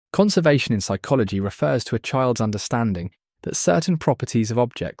Conservation in psychology refers to a child's understanding that certain properties of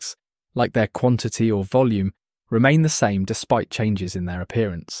objects, like their quantity or volume, remain the same despite changes in their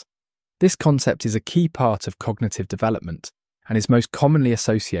appearance. This concept is a key part of cognitive development and is most commonly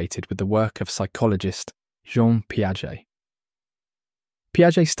associated with the work of psychologist Jean Piaget.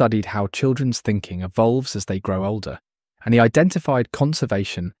 Piaget studied how children's thinking evolves as they grow older, and he identified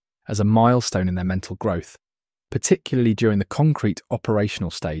conservation as a milestone in their mental growth, particularly during the concrete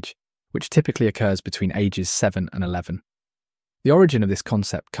operational stage, which typically occurs between ages 7 and 11. The origin of this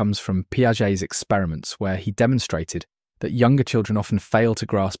concept comes from Piaget's experiments, where he demonstrated that younger children often fail to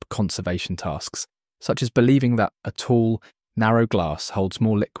grasp conservation tasks, such as believing that a tall, narrow glass holds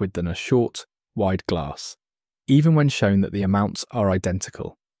more liquid than a short, wide glass, even when shown that the amounts are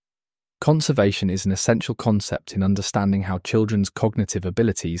identical. Conservation is an essential concept in understanding how children's cognitive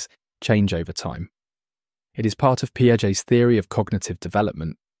abilities change over time. It is part of Piaget's theory of cognitive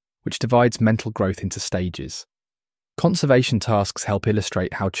development, which divides mental growth into stages. Conservation tasks help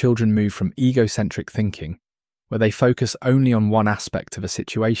illustrate how children move from egocentric thinking, where they focus only on one aspect of a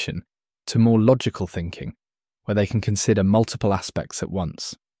situation, to more logical thinking, where they can consider multiple aspects at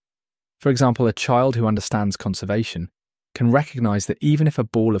once. For example, a child who understands conservation can recognize that even if a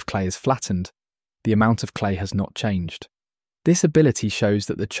ball of clay is flattened, the amount of clay has not changed. This ability shows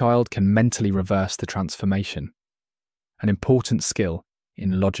that the child can mentally reverse the transformation, an important skill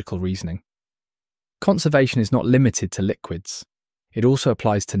in logical reasoning. Conservation is not limited to liquids. It also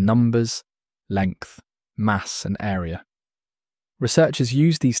applies to numbers, length, mass, and area. Researchers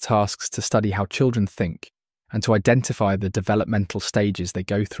use these tasks to study how children think and to identify the developmental stages they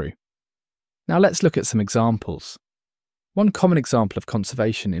go through. Now let's look at some examples. One common example of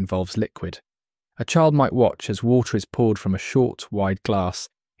conservation involves liquid. A child might watch as water is poured from a short, wide glass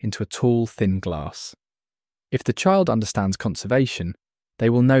into a tall, thin glass. If the child understands conservation, they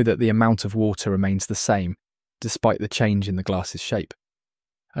will know that the amount of water remains the same, despite the change in the glass's shape.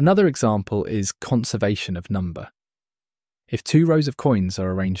 Another example is conservation of number. If 2 rows of coins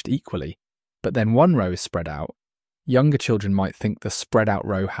are arranged equally, but then 1 row is spread out, younger children might think the spread out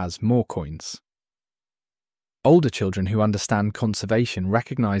row has more coins. Older children who understand conservation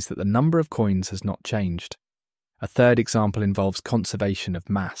recognize that the number of coins has not changed. A third example involves conservation of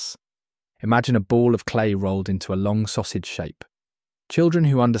mass. Imagine a ball of clay rolled into a long sausage shape. Children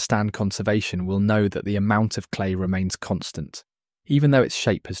who understand conservation will know that the amount of clay remains constant, even though its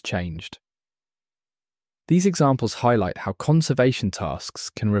shape has changed. These examples highlight how conservation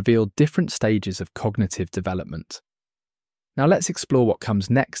tasks can reveal different stages of cognitive development. Now let's explore what comes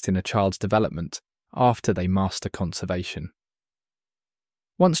next in a child's development after they master conservation.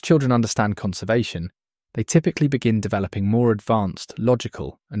 Once children understand conservation, they typically begin developing more advanced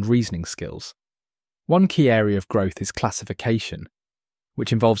logical and reasoning skills. One key area of growth is classification,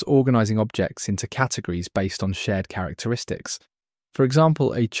 which involves organizing objects into categories based on shared characteristics. For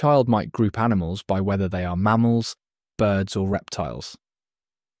example, a child might group animals by whether they are mammals, birds, or reptiles.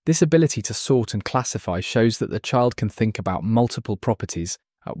 This ability to sort and classify shows that the child can think about multiple properties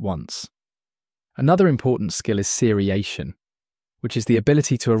at once. Another important skill is seriation, which is the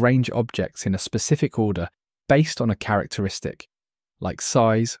ability to arrange objects in a specific order based on a characteristic, like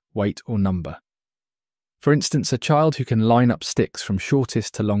size, weight, or number. For instance, a child who can line up sticks from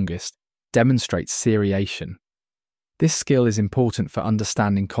shortest to longest demonstrates seriation. This skill is important for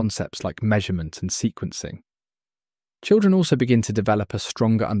understanding concepts like measurement and sequencing. Children also begin to develop a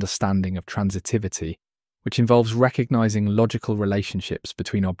stronger understanding of transitivity, which involves recognizing logical relationships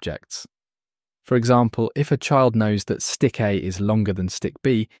between objects. For example, if a child knows that stick A is longer than stick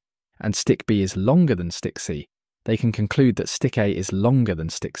B, and stick B is longer than stick C, they can conclude that stick A is longer than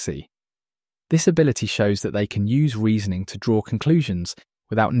stick C. This ability shows that they can use reasoning to draw conclusions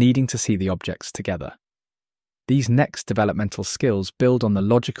without needing to see the objects together. These next developmental skills build on the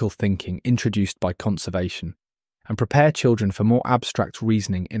logical thinking introduced by conservation and prepare children for more abstract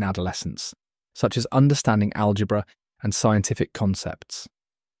reasoning in adolescence, such as understanding algebra and scientific concepts.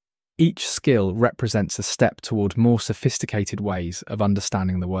 Each skill represents a step toward more sophisticated ways of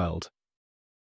understanding the world.